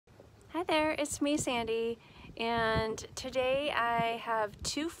Hi there, it's me, Sandy, and today I have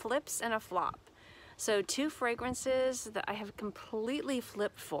two flips and a flop. So two fragrances that I have completely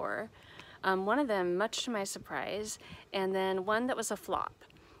flipped for. One of them, much to my surprise, and then one that was a flop.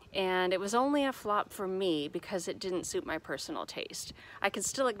 And it was only a flop for me because it didn't suit my personal taste. I can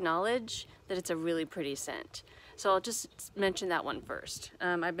still acknowledge that it's a really pretty scent. So I'll just mention that one first.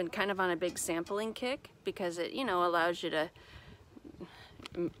 I've been kind of on a big sampling kick because it, allows you to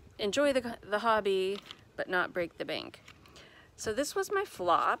enjoy the hobby, but not break the bank. So this was my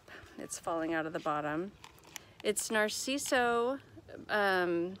flop. It's falling out of the bottom. It's Narciso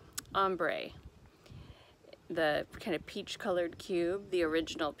Ambree. The kind of peach colored cube, the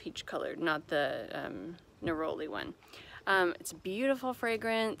original peach colored, not the neroli one. It's a beautiful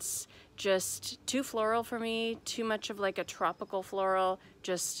fragrance, just too floral for me, too much of like a tropical floral,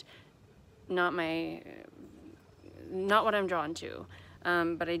 just not what I'm drawn to.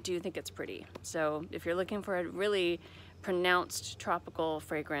 But I do think it's pretty. So if you're looking for a really pronounced tropical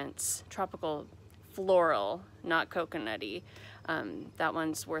fragrance, tropical floral, not coconutty, that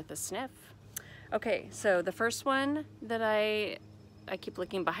one's worth a sniff. Okay, so the first one that I keep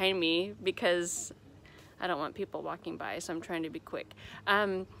looking behind me because I don't want people walking by, so I'm trying to be quick.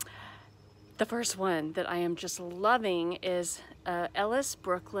 The first one that I am just loving is Ellis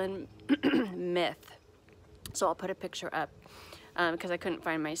Brooklyn Myth. So I'll put a picture up because I couldn't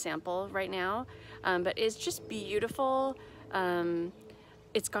find my sample right now, but it's just beautiful.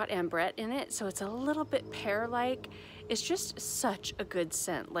 It's got Ambree in it, so it's a little bit pear-like. It's just such a good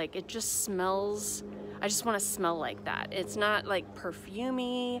scent. Like, it just smells, I just want to smell like that. It's not like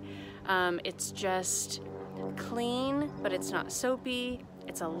perfumey. It's just clean, but it's not soapy.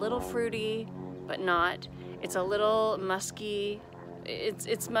 It's a little fruity, but not. It's a little musky.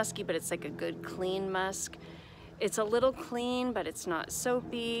 It's musky, but it's like a good clean musk. It's a little clean, but it's not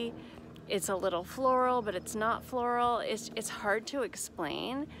soapy. It's a little floral, but it's not floral. It's hard to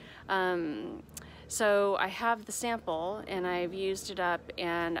explain. So I have the sample and I've used it up,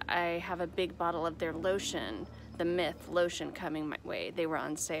 and I have a big bottle of their lotion, the Myth lotion, coming my way. They were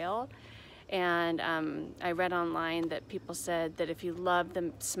on sale. And I read online that people said that if you love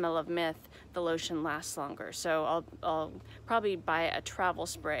the smell of Myth, the lotion lasts longer. So I'll probably buy a travel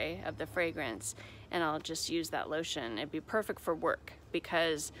spray of the fragrance and I'll just use that lotion. It'd be perfect for work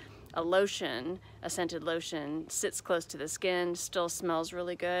because a lotion, a scented lotion, sits close to the skin, still smells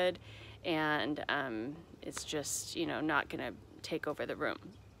really good, and it's just, not gonna take over the room.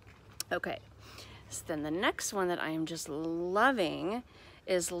 Okay, so then the next one that I am just loving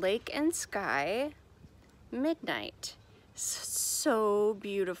is Lake and Skye Midnight. So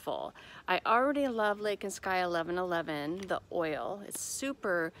beautiful. I already love Lake and Skye 1111, the oil. It's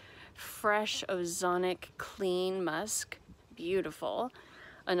super fresh, ozonic, clean musk. Beautiful.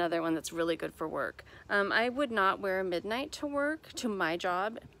 Another one that's really good for work. I would not wear Midnight to work, to my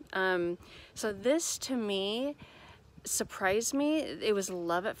job. So this, to me, surprised me. It was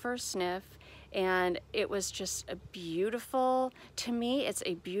love at first sniff. And it was just a beautiful, to me, it's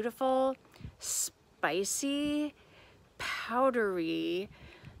a beautiful, spicy, powdery,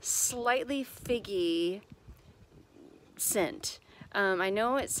 slightly figgy scent. I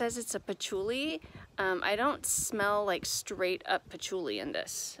know it says it's a patchouli. I don't smell like straight up patchouli in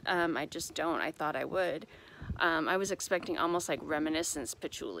this. I just don't. I thought I would. I was expecting almost like reminiscence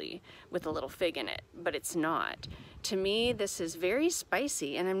patchouli with a little fig in it, but it's not. To me, this is very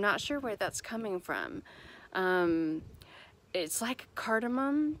spicy, and I'm not sure where that's coming from. It's like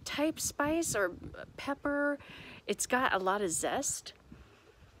cardamom type spice or pepper. It's got a lot of zest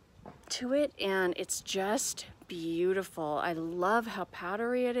to it, and it's just beautiful. I love how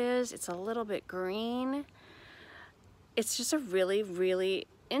powdery it is. It's a little bit green. It's just a really, really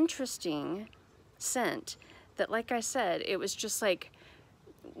interesting scent that, like I said, it was just like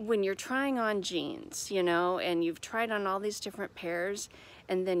when you're trying on jeans, and you've tried on all these different pairs,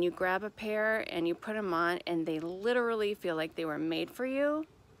 and then you grab a pair and you put them on and they literally feel like they were made for you.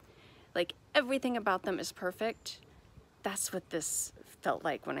 Like everything about them is perfect. That's what this felt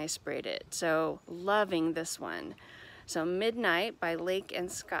like when I sprayed it. So loving this one. So Midnight by Lake and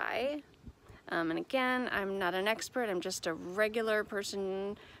Skye. And again, I'm not an expert. I'm just a regular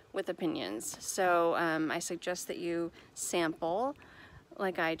person with opinions. So I suggest that you sample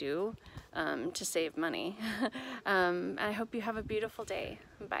like I do to save money. I hope you have a beautiful day.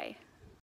 Bye.